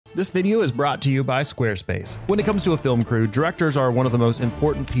This video is brought to you by Squarespace. When it comes to a film crew, directors are one of the most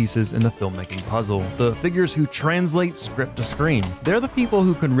important pieces in the filmmaking puzzle, the figures who translate script to screen. They're the people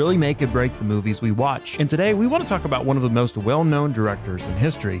who can really make or break the movies we watch. And today we want to talk about one of the most well-known directors in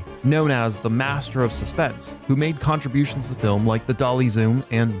history, known as the Master of Suspense, who made contributions to film like the Dolly zoom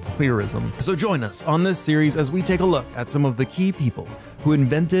and Voyeurism. So join us on this series as we take a look at some of the key people who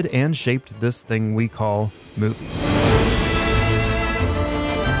invented and shaped this thing we call movies.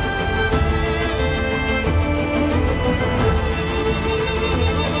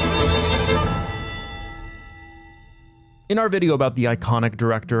 In our video about the iconic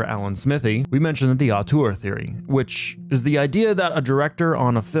director Alan Smithee, we mentioned the Auteur theory, which is the idea that a director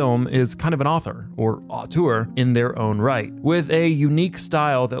on a film is kind of an author, or auteur, in their own right, with a unique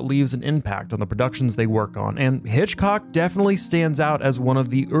style that leaves an impact on the productions they work on, and Hitchcock definitely stands out as one of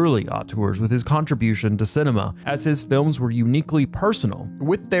the early auteurs with his contribution to cinema, as his films were uniquely personal,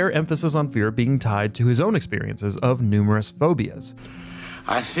 with their emphasis on fear being tied to his own experiences of numerous phobias.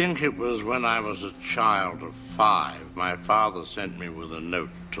 I think it was when I was a child of 5, my father sent me with a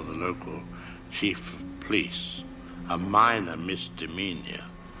note to the local chief of police, a minor misdemeanor,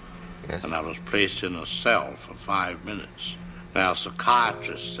 yes. And I was placed in a cell for 5 minutes. Now,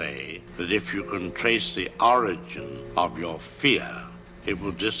 psychiatrists say that if you can trace the origin of your fear, it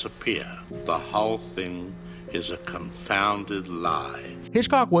will disappear. The whole thing is a confounded lie.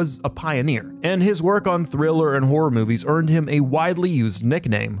 Hitchcock was a pioneer, and his work on thriller and horror movies earned him a widely used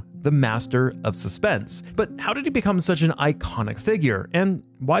nickname, the Master of Suspense. But how did he become such an iconic figure, and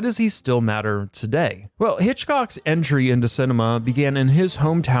why does he still matter today? Well, Hitchcock's entry into cinema began in his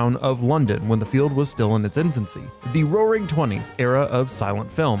hometown of London when the field was still in its infancy, the Roaring '20s era of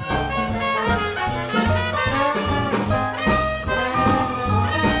silent film.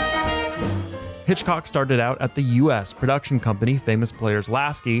 Hitchcock started out at the US production company Famous Players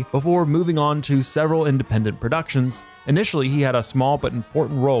Lasky before moving on to several independent productions. Initially, he had a small but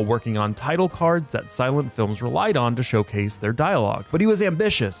important role working on title cards that silent films relied on to showcase their dialogue. But he was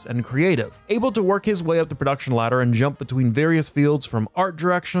ambitious and creative, able to work his way up the production ladder and jump between various fields from art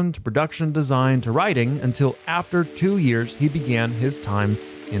direction to production design to writing until after 2 years he began his time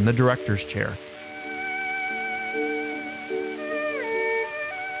in the director's chair.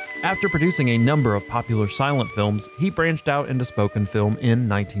 After producing a number of popular silent films, he branched out into spoken film in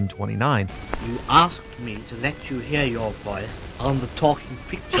 1929. You asked me to let you hear your voice on the talking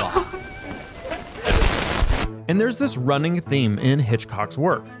picture. And there's this running theme in Hitchcock's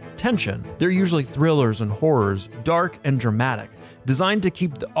work: tension. They're usually thrillers and horrors, dark and dramatic, designed to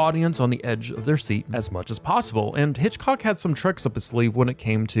keep the audience on the edge of their seat as much as possible, and Hitchcock had some tricks up his sleeve when it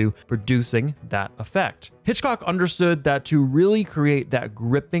came to producing that effect. Hitchcock understood that to really create that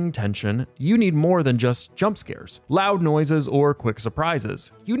gripping tension, you need more than just jump scares, loud noises, or quick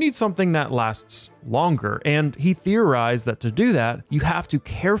surprises. You need something that lasts longer, and he theorized that to do that, you have to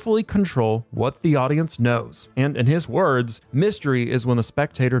carefully control what the audience knows. And in his words, mystery is when the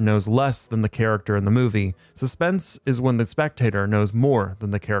spectator knows less than the character in the movie. Suspense is when the spectator knows more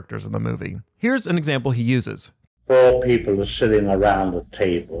than the characters in the movie. Here's an example he uses. 4 people are sitting around a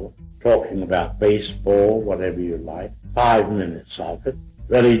table, talking about baseball, whatever you like. 5 minutes of it,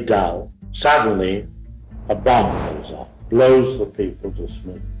 very dull. Suddenly, a bomb goes off, blows the people to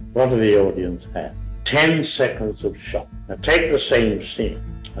smithereens. What do the audience have? 10 seconds of shock. Now take the same scene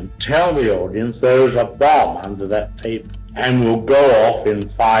and tell the audience there is a bomb under that table and will go off in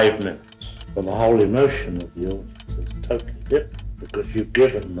 5 minutes. Well, the whole emotion of the audience is totally different because you've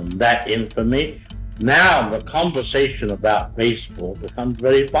given them that information. Now the conversation about baseball becomes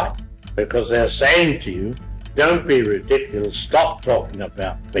very vital because they're saying to you, don't be ridiculous, stop talking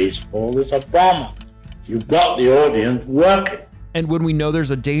about baseball, there's a bomb. You've got the audience working. And when we know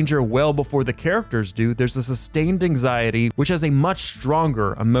there's a danger well before the characters do, there's a sustained anxiety which has a much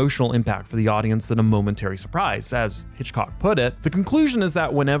stronger emotional impact for the audience than a momentary surprise. As Hitchcock put it, the conclusion is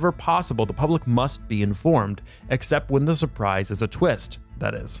that whenever possible, the public must be informed, except when the surprise is a twist,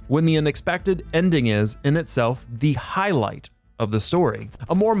 that is, when the unexpected ending is, in itself, the highlight of the story.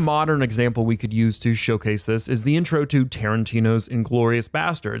 A more modern example we could use to showcase this is the intro to Tarantino's *Inglourious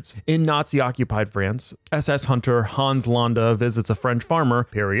Basterds*. In Nazi-occupied France, SS hunter Hans Landa visits a French farmer,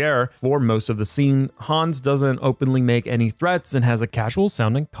 Perrier. For most of the scene, Hans doesn't openly make any threats and has a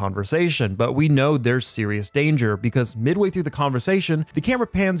casual-sounding conversation, but we know there's serious danger because midway through the conversation, the camera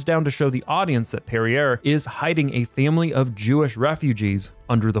pans down to show the audience that Perrier is hiding a family of Jewish refugees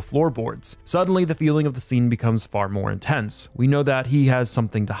under the floorboards. Suddenly, the feeling of the scene becomes far more intense. We know that he has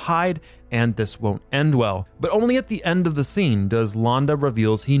something to hide, and this won't end well. But only at the end of the scene does Landa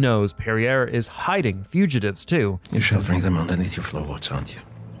reveals he knows Perrier is hiding fugitives too. You're sheltering them underneath your floorboards, aren't you?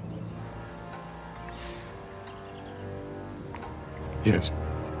 Yes.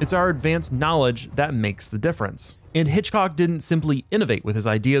 It's our advanced knowledge that makes the difference. And Hitchcock didn't simply innovate with his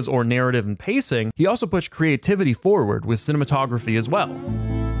ideas or narrative and pacing, he also pushed creativity forward with cinematography as well.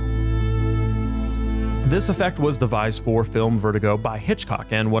 This effect was devised for film Vertigo by Hitchcock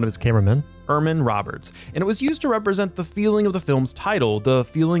and one of his cameramen, Erman Roberts, and it was used to represent the feeling of the film's title, the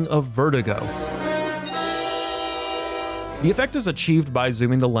feeling of vertigo. The effect is achieved by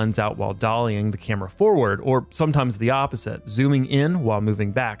zooming the lens out while dollying the camera forward, or sometimes the opposite, zooming in while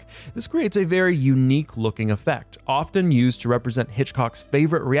moving back. This creates a very unique looking effect, often used to represent Hitchcock's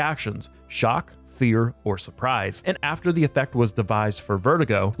favorite reactions: shock, fear, or surprise. And after the effect was devised for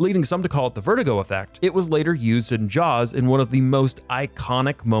Vertigo, leading some to call it the Vertigo effect, it was later used in Jaws in one of the most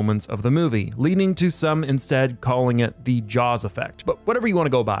iconic moments of the movie, leading to some instead calling it the Jaws effect. But whatever you want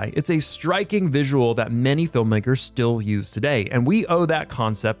to go by, it's a striking visual that many filmmakers still use today, and we owe that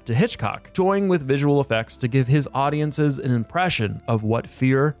concept to Hitchcock, toying with visual effects to give his audiences an impression of what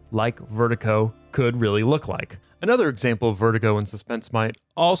fear, like vertigo, could really look like. Another example of vertigo and suspense might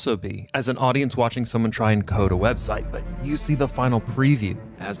also be as an audience watching someone try and code a website, but you see the final preview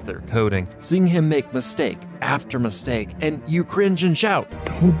as they're coding, seeing him make mistake after mistake, and you cringe and shout,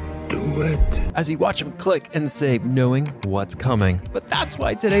 "Don't do it," as you watch him click and save, knowing what's coming. But that's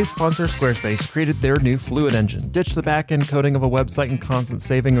why today's sponsor, Squarespace, created their new Fluid engine. Ditch the back-end coding of a website and constant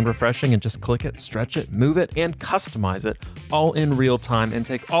saving and refreshing, and just click it, stretch it, move it, and customize it all in real time, and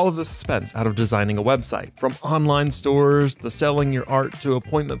take all of the suspense out of designing a website. From online stores to selling your art to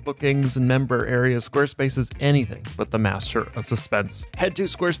appointment bookings and member areas, Squarespace is anything but the master of suspense. Head to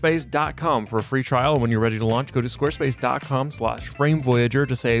squarespace.com for a free trial, and when you're ready to launch, go to squarespace.com/framevoyager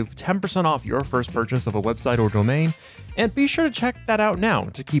to save 10% off your first purchase of a website or domain, and be sure to check that out now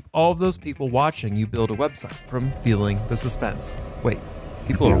to keep all of those people watching you build a website from feeling the suspense. Wait,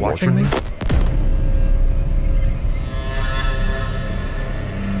 people are watching me?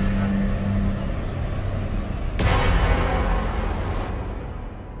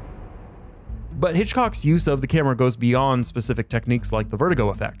 But Hitchcock's use of the camera goes beyond specific techniques like the vertigo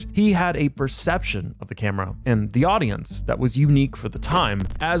effect. He had a perception of the camera and the audience that was unique for the time.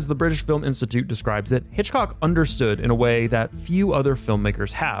 As the British Film Institute describes it, Hitchcock understood in a way that few other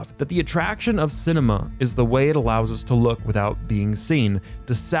filmmakers have, that the attraction of cinema is the way it allows us to look without being seen,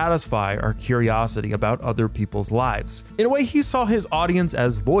 to satisfy our curiosity about other people's lives. In a way, he saw his audience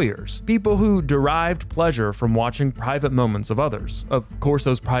as voyeurs, people who derived pleasure from watching private moments of others. Of course,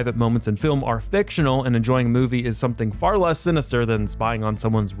 those private moments in film are fictional, and enjoying a movie is something far less sinister than spying on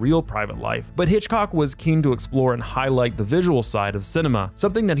someone's real private life. But Hitchcock was keen to explore and highlight the visual side of cinema,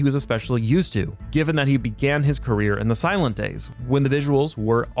 something that he was especially used to, given that he began his career in the silent days, when the visuals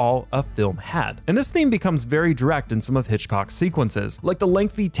were all a film had. And this theme becomes very direct in some of Hitchcock's sequences, like the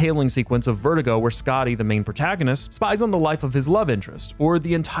lengthy tailing sequence of Vertigo where Scotty, the main protagonist, spies on the life of his love interest, or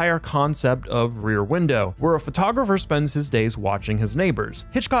the entire concept of Rear Window, where a photographer spends his days watching his neighbors.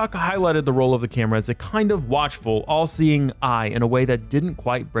 Hitchcock highlighted the role of the camera as a kind of watchful, all-seeing eye in a way that didn't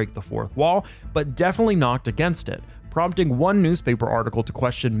quite break the fourth wall, but definitely knocked against it, prompting one newspaper article to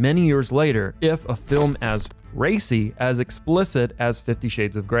question many years later if a film as racy, as explicit as 50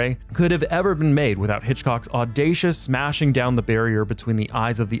 Shades of Grey could have ever been made without Hitchcock's audacious smashing down the barrier between the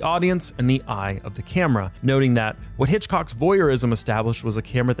eyes of the audience and the eye of the camera, noting that what Hitchcock's voyeurism established was a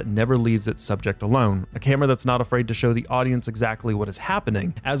camera that never leaves its subject alone, a camera that's not afraid to show the audience exactly what is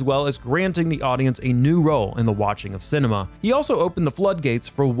happening, as well as granting the audience a new role in the watching of cinema. He also opened the floodgates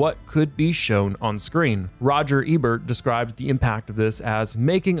for what could be shown on screen. Roger Ebert described the impact of this as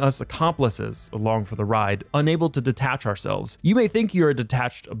making us accomplices along for the ride, unable to detach ourselves. You may think you're a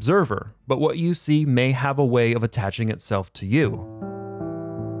detached observer, but what you see may have a way of attaching itself to you.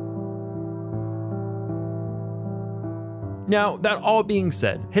 Now, that all being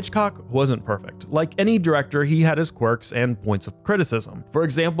said, Hitchcock wasn't perfect. Like any director, he had his quirks and points of criticism. For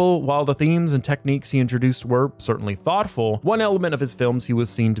example, while the themes and techniques he introduced were certainly thoughtful, one element of his films he was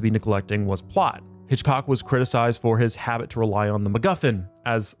seen to be neglecting was plot. Hitchcock was criticized for his habit to rely on the MacGuffin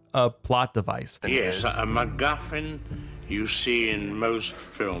as a plot device. Yes, a MacGuffin you see in most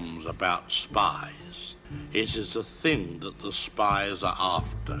films about spies. It is a thing that the spies are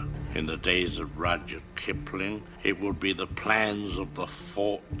after. In the days of Rudyard Kipling, it would be the plans of the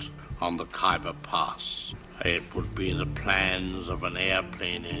fort on the Khyber Pass. It would be the plans of an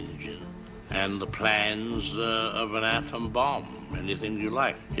airplane engine and the plans of an atom bomb, anything you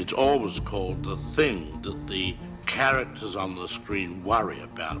like. It's always called the thing that the characters on the screen worry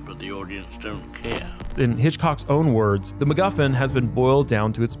about, but the audience don't care. In Hitchcock's own words, the MacGuffin has been boiled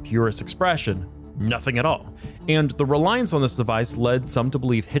down to its purest expression: nothing at all. And the reliance on this device led some to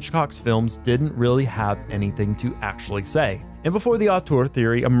believe Hitchcock's films didn't really have anything to actually say. And before the auteur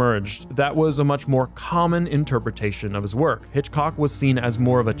theory emerged, that was a much more common interpretation of his work. Hitchcock was seen as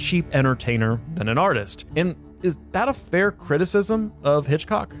more of a cheap entertainer than an artist. And is that a fair criticism of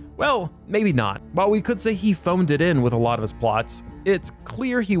Hitchcock? Well, maybe not. While we could say he phoned it in with a lot of his plots, it's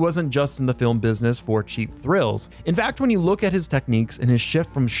clear he wasn't just in the film business for cheap thrills. In fact, when you look at his techniques and his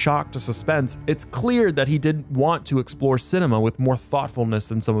shift from shock to suspense, it's clear that he did want to explore cinema with more thoughtfulness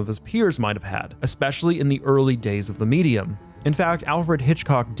than some of his peers might have had, especially in the early days of the medium. In fact, Alfred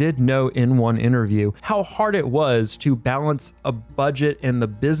Hitchcock did know in one interview how hard it was to balance a budget and the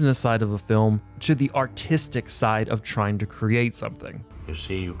business side of a film to the artistic side of trying to create something. You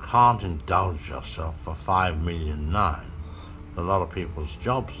see, you can't indulge yourself for $5.9 million. A lot of people's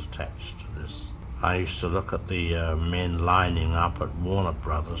jobs attached to this. I used to look at the men lining up at Warner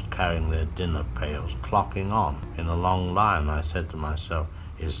Brothers carrying their dinner pails, clocking on in a long line. I said to myself,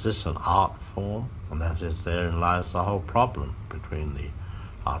 is this an art form? And that is, therein lies the whole problem between the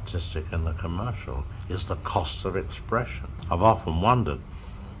artistic and the commercial, is the cost of expression. I've often wondered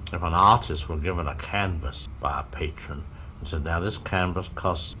if an artist were given a canvas by a patron and said, now this canvas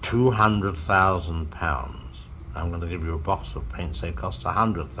costs £200,000. I'm going to give you a box of paint, say it costs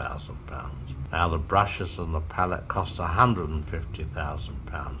 £100,000. Now the brushes and the palette cost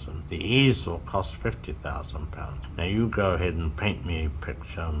 £150,000, and the easel costs £50,000. Now you go ahead and paint me a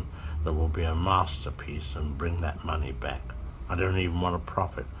picture that will be a masterpiece and bring that money back. I don't even want a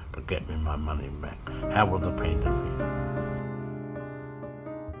profit, but get me my money back. How will the painter feel?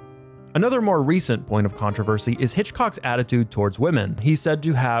 Another more recent point of controversy is Hitchcock's attitude towards women. He's said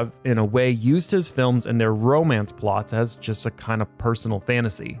to have, in a way, used his films and their romance plots as just a kind of personal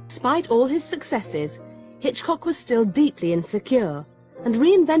fantasy. Despite all his successes, Hitchcock was still deeply insecure and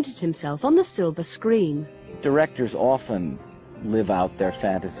reinvented himself on the silver screen. Directors often live out their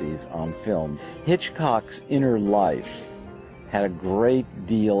fantasies on film. Hitchcock's inner life had a great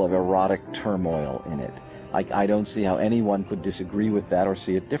deal of erotic turmoil in it. I don't see how anyone could disagree with that or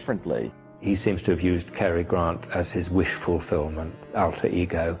see it differently. He seems to have used Cary Grant as his wish fulfillment alter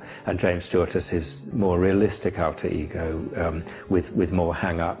ego, and James Stewart as his more realistic alter ego, with more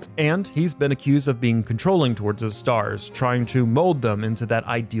hang-ups. And he's been accused of being controlling towards his stars, trying to mold them into that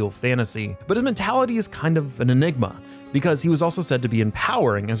ideal fantasy. But his mentality is kind of an enigma, because he was also said to be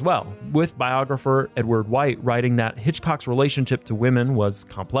empowering as well, with biographer Edward White writing that Hitchcock's relationship to women was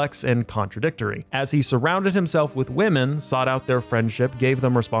complex and contradictory. As he surrounded himself with women, sought out their friendship, gave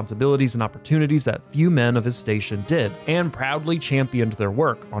them responsibilities and opportunities that few men of his station did, and proudly championed their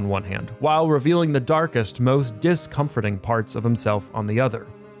work on one hand, while revealing the darkest, most discomforting parts of himself on the other.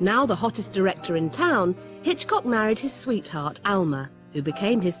 Now the hottest director in town, Hitchcock married his sweetheart, Alma, who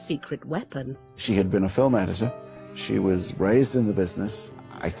became his secret weapon. She had been a film editor. She was raised in the business.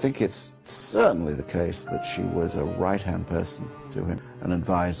 I think it's certainly the case that she was a right-hand person to him, an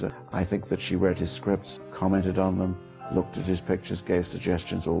advisor. I think that she read his scripts, commented on them, looked at his pictures, gave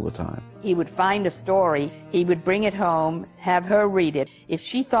suggestions all the time. He would find a story, he would bring it home, have her read it. If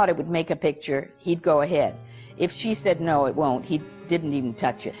she thought it would make a picture, he'd go ahead. If she said no, it won't, he didn't even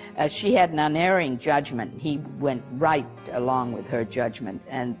touch it. She had an unerring judgment. He went right along with her judgment,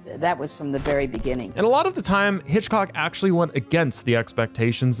 and that was from the very beginning. And a lot of the time, Hitchcock actually went against the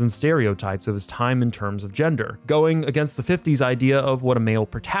expectations and stereotypes of his time in terms of gender, going against the 50s idea of what a male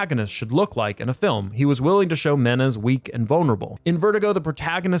protagonist should look like in a film. He was willing to show men as weak and vulnerable. In Vertigo, the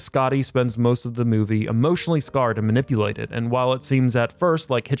protagonist Scotty spends most of the movie emotionally scarred and manipulated, and while it seems at first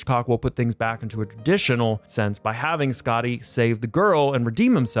like Hitchcock will put things back into a traditional sense by having Scotty save the girl and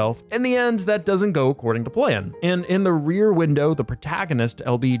redeem himself, in the end that doesn't go according to plan. And in the Rear Window, the protagonist,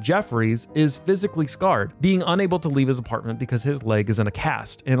 L.B. Jeffries, is physically scarred, being unable to leave his apartment because his leg is in a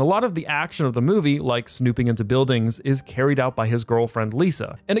cast. And a lot of the action of the movie, like snooping into buildings, is carried out by his girlfriend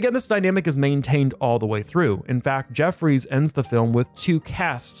Lisa. And again, this dynamic is maintained all the way through. In fact, Jeffries ends the film with 2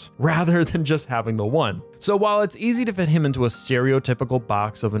 casts rather than just having the one. So while it's easy to fit him into a stereotypical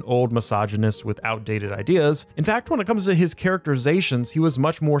box of an old misogynist with outdated ideas, in fact, when it comes to his characterizations, he was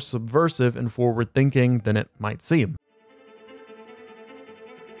much more subversive and forward-thinking than it might seem.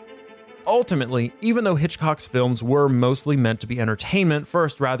 Ultimately, even though Hitchcock's films were mostly meant to be entertainment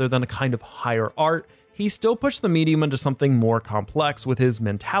first rather than a kind of higher art, he still pushed the medium into something more complex with his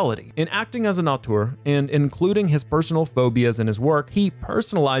mentality. In acting as an auteur, and including his personal phobias in his work, he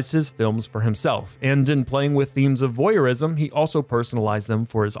personalized his films for himself, and in playing with themes of voyeurism, he also personalized them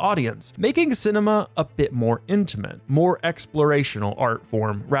for his audience, making cinema a bit more intimate, more explorational art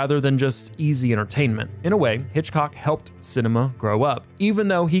form, rather than just easy entertainment. In a way, Hitchcock helped cinema grow up, even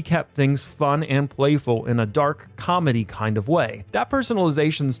though he kept things fun and playful in a dark comedy kind of way. That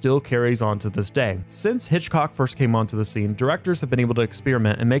personalization still carries on to this day. since Hitchcock first came onto the scene, directors have been able to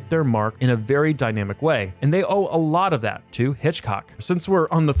experiment and make their mark in a very dynamic way, and they owe a lot of that to Hitchcock. Since we're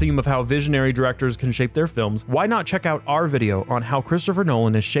on the theme of how visionary directors can shape their films, why not check out our video on how Christopher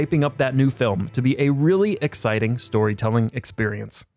Nolan is shaping up that new film to be a really exciting storytelling experience.